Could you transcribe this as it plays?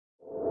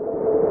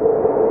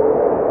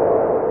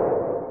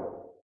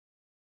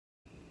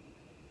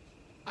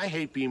I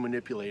hate being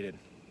manipulated.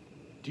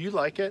 Do you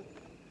like it?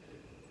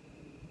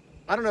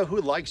 I don't know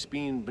who likes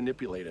being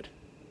manipulated.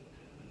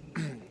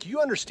 Do you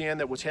understand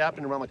that what's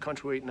happening around the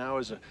country right now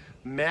is a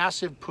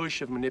massive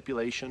push of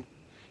manipulation?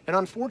 And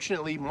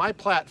unfortunately, my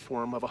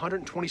platform of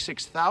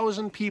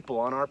 126,000 people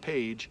on our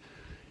page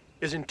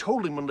is in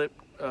total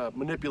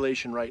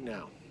manipulation right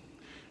now.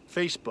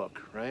 Facebook,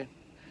 right?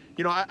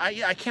 You know,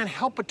 I can't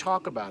help but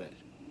talk about it.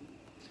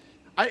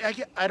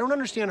 I don't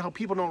understand how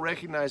people don't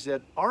recognize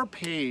that our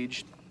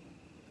page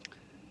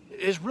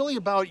is really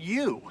about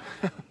you.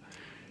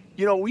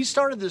 You know, we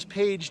started this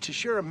page to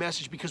share a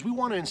message because we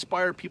want to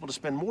inspire people to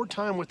spend more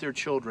time with their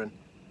children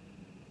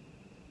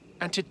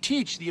and to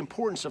teach the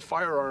importance of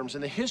firearms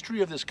and the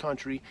history of this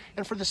country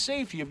and for the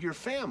safety of your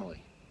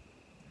family.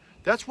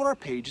 That's what our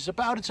page is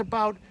about. It's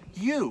about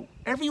you,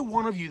 every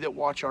one of you that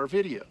watch our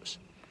videos.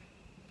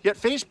 Yet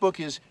Facebook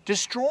is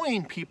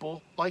destroying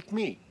people like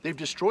me. They've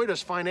destroyed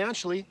us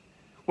financially.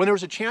 When there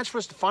was a chance for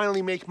us to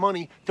finally make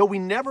money, though we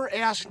never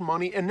asked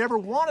money and never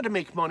wanted to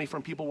make money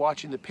from people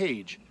watching the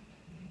page.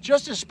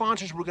 Just as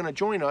sponsors were going to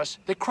join us,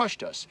 they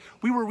crushed us.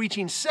 We were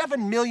reaching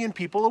 7 million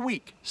people a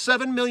week.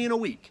 7 million a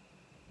week.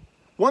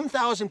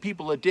 1,000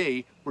 people a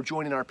day were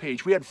joining our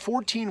page. We had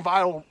 14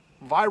 viral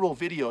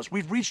videos.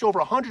 We've reached over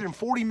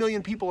 140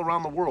 million people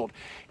around the world.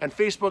 And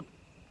Facebook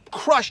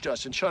crushed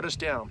us and shut us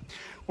down.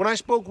 When I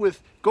spoke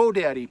with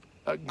GoDaddy,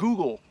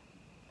 Google,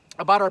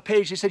 about our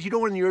page, they said, you know,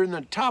 when you're in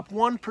the top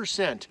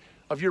 1%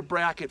 of your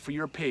bracket for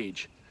your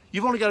page,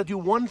 you've only got to do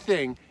one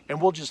thing and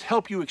we'll just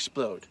help you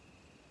explode.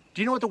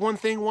 Do you know what the one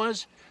thing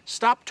was?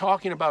 Stop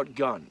talking about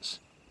guns.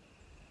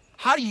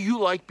 How do you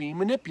like being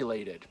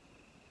manipulated?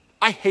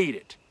 I hate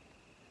it.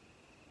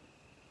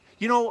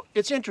 You know,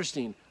 it's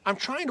interesting. I'm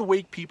trying to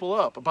wake people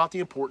up about the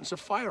importance of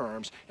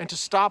firearms and to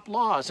stop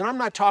laws. And I'm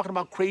not talking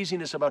about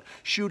craziness about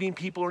shooting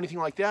people or anything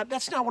like that.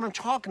 That's not what I'm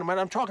talking about.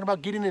 I'm talking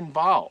about getting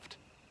involved.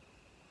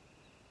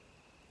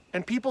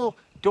 And people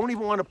don't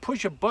even want to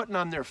push a button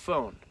on their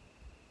phone.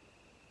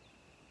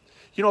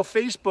 You know,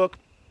 Facebook,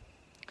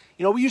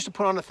 you know, we used to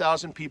put on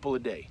 1,000 people a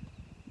day.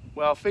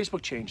 Well,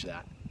 Facebook changed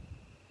that.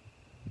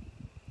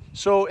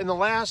 So in the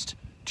last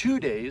 2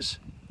 days,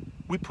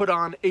 we put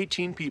on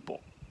 18 people.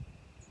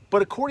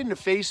 But according to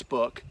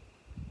Facebook,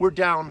 we're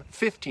down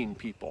 15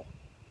 people.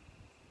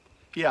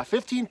 Yeah,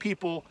 15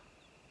 people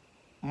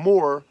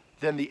more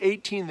than the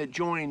 18 that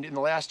joined in the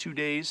last 2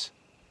 days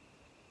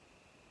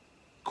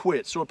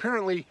quit. So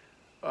apparently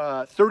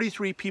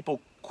 33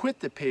 people quit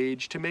the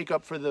page to make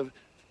up for the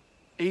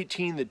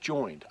 18 that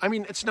joined. I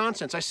mean, it's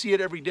nonsense. I see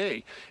it every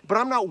day. But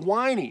I'm not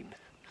whining.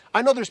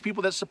 I know there's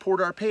people that support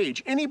our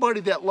page.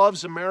 Anybody that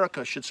loves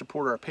America should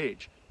support our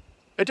page.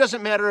 It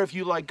doesn't matter if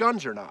you like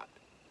guns or not.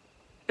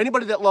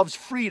 Anybody that loves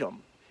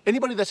freedom.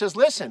 Anybody that says,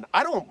 listen,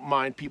 I don't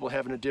mind people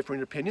having a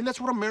different opinion.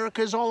 That's what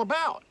America is all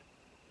about.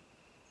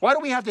 Why do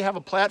we have to have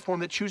a platform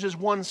that chooses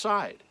one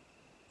side?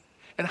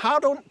 And how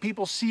don't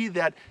people see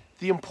that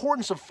the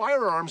importance of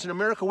firearms in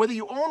America, whether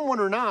you own one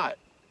or not,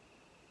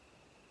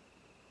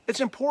 it's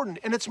important,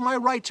 and it's my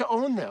right to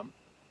own them.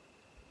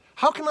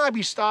 How can I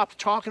be stopped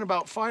talking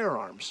about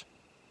firearms?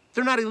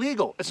 They're not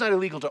illegal. It's not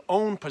illegal to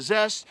own,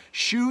 possess,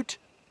 shoot.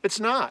 It's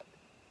not.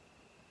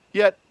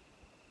 Yet,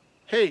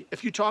 hey,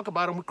 if you talk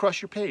about them, we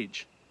crush your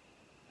page.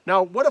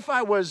 Now, what if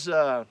I was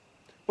a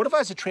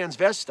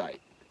transvestite,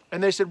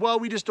 and they said, well,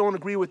 we just don't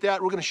agree with that.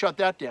 We're going to shut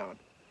that down.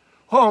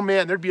 Oh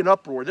man, there'd be an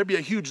uproar. There'd be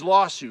a huge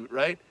lawsuit,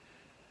 right?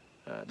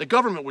 The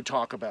government would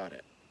talk about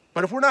it.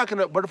 But if we're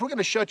going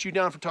to shut you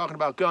down for talking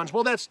about guns,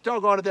 well, that's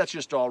doggone it. That's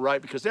just all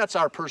right because that's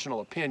our personal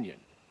opinion.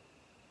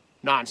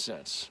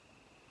 Nonsense.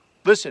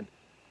 Listen,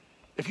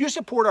 if you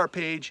support our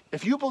page,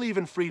 if you believe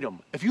in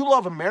freedom, if you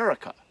love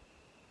America,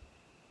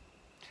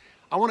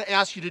 I want to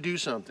ask you to do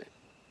something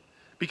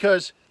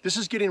because this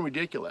is getting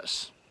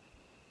ridiculous.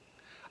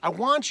 I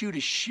want you to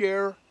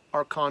share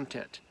our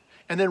content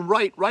and then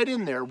write right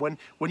in there when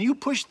you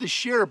push the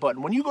share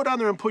button, when you go down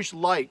there and push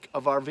like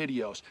of our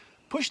videos,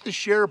 push the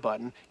share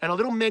button and a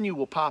little menu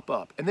will pop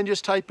up and then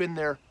just type in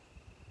there,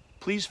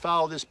 please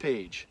follow this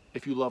page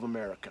if you love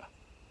America.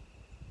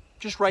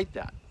 Just write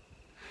that.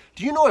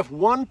 Do you know if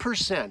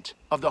 1%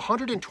 of the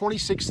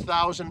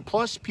 126,000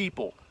 plus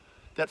people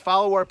that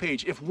follow our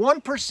page, if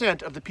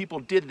 1% of the people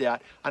did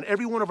that on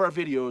every one of our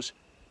videos,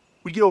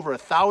 we'd get over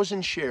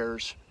 1,000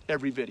 shares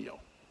every video.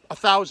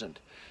 1,000.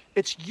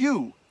 It's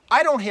you.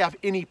 I don't have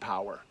any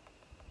power.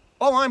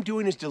 All I'm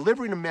doing is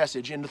delivering a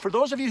message. And for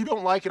those of you who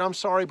don't like it, I'm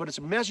sorry, but it's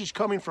a message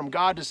coming from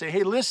God to say,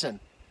 hey,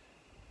 listen,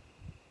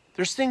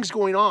 there's things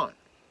going on.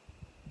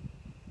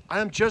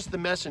 I am just the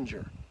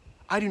messenger.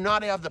 I do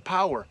not have the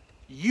power.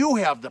 You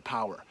have the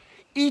power.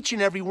 Each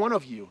and every one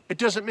of you. It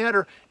doesn't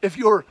matter if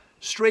you're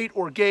straight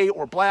or gay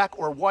or black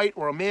or white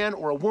or a man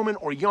or a woman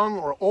or young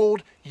or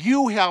old.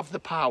 You have the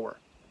power.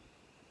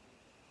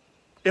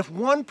 If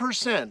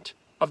 1%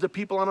 of the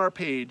people on our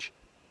page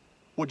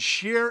would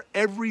share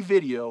every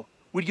video,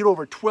 we'd get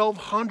over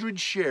 1,200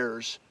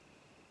 shares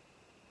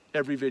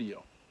every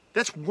video.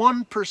 That's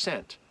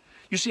 1%.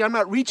 You see, I'm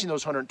not reaching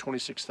those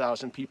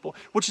 126,000 people,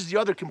 which is the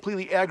other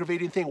completely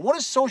aggravating thing. What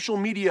is social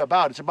media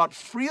about? It's about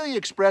freely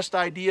expressed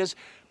ideas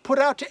put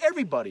out to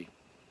everybody.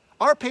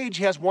 Our page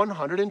has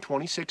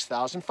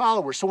 126,000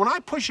 followers. So when I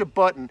push a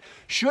button,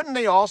 shouldn't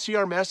they all see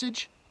our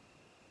message?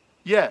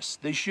 Yes,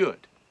 they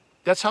should.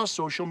 That's how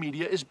social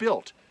media is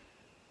built.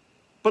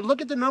 But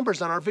look at the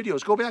numbers on our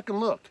videos. Go back and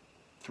look.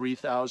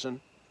 3,000,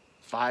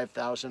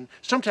 5,000.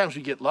 Sometimes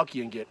we get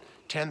lucky and get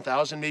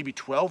 10,000, maybe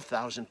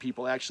 12,000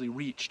 people actually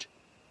reached.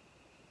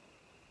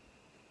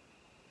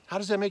 How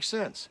does that make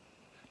sense?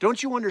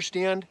 Don't you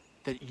understand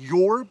that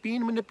you're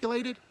being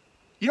manipulated?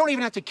 You don't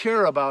even have to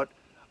care about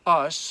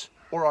us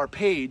or our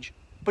page,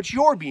 but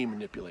you're being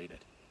manipulated.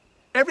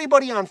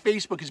 Everybody on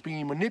Facebook is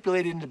being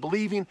manipulated into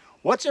believing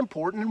what's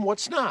important and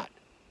what's not.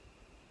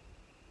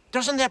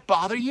 Doesn't that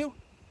bother you?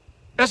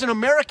 As an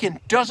American,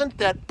 doesn't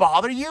that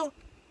bother you?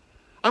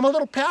 I'm a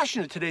little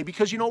passionate today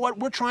because you know what?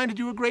 We're trying to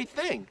do a great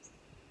thing.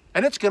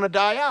 And it's going to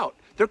die out.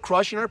 They're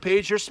crushing our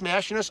page. They're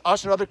smashing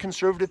us and other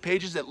conservative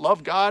pages that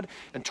love God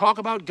and talk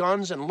about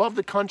guns and love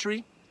the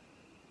country.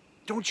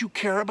 Don't you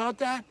care about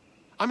that?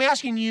 I'm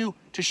asking you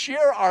to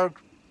share our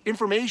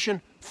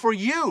information for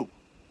you.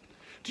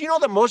 Do you know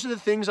that most of the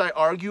things I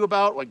argue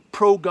about, like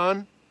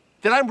pro-gun,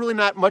 that I'm really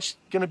not much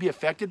going to be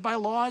affected by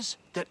laws,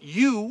 that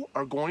you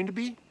are going to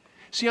be?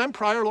 See, I'm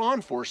prior law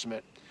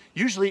enforcement.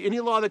 Usually any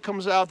law that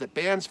comes out that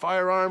bans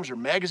firearms or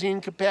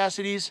magazine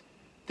capacities,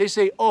 they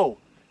say, oh,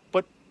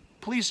 but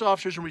police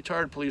officers and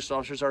retired police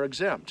officers are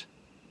exempt.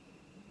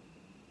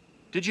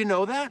 Did you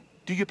know that?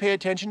 Do you pay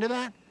attention to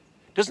that?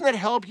 Doesn't that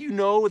help you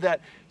know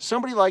that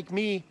somebody like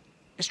me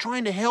is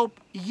trying to help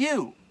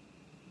you?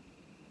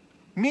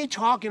 Me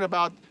talking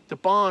about the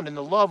bond and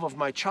the love of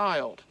my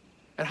child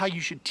and how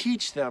you should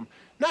teach them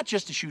not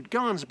just to shoot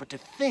guns, but to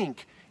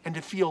think and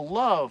to feel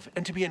love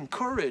and to be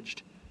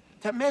encouraged.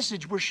 That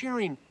message we're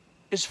sharing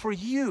is for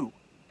you.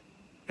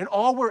 And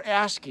all we're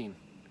asking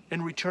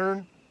in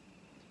return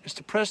is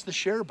to press the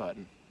share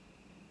button.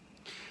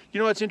 You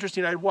know, it's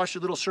interesting. I watched a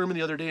little sermon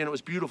the other day and it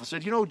was beautiful. It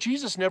said, you know,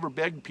 Jesus never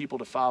begged people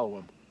to follow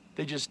him.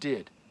 They just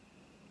did.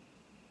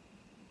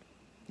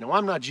 Now,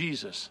 I'm not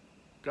Jesus.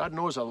 God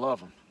knows I love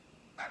him.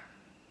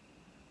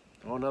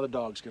 Oh, another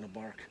dog's going to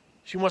bark.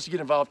 She wants to get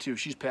involved too.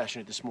 She's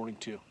passionate this morning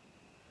too.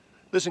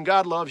 Listen,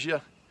 God loves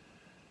you,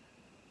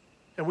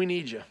 and we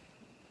need you.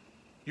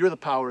 You're the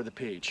power of the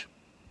page.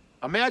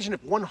 Imagine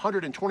if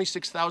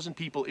 126,000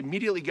 people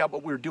immediately got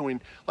what we're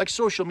doing, like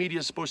social media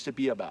is supposed to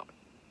be about.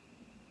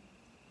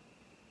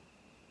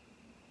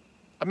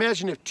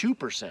 Imagine if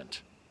 2%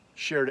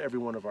 shared every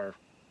one of our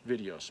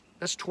videos.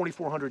 That's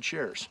 2,400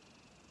 shares.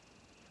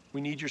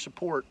 We need your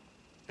support.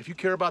 If you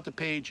care about the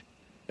page,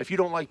 if you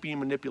don't like being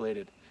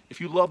manipulated, if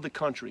you love the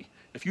country,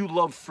 if you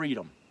love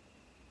freedom,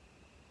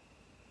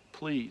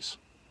 please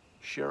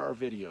share our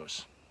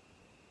videos.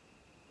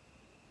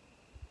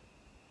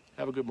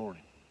 Have a good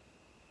morning.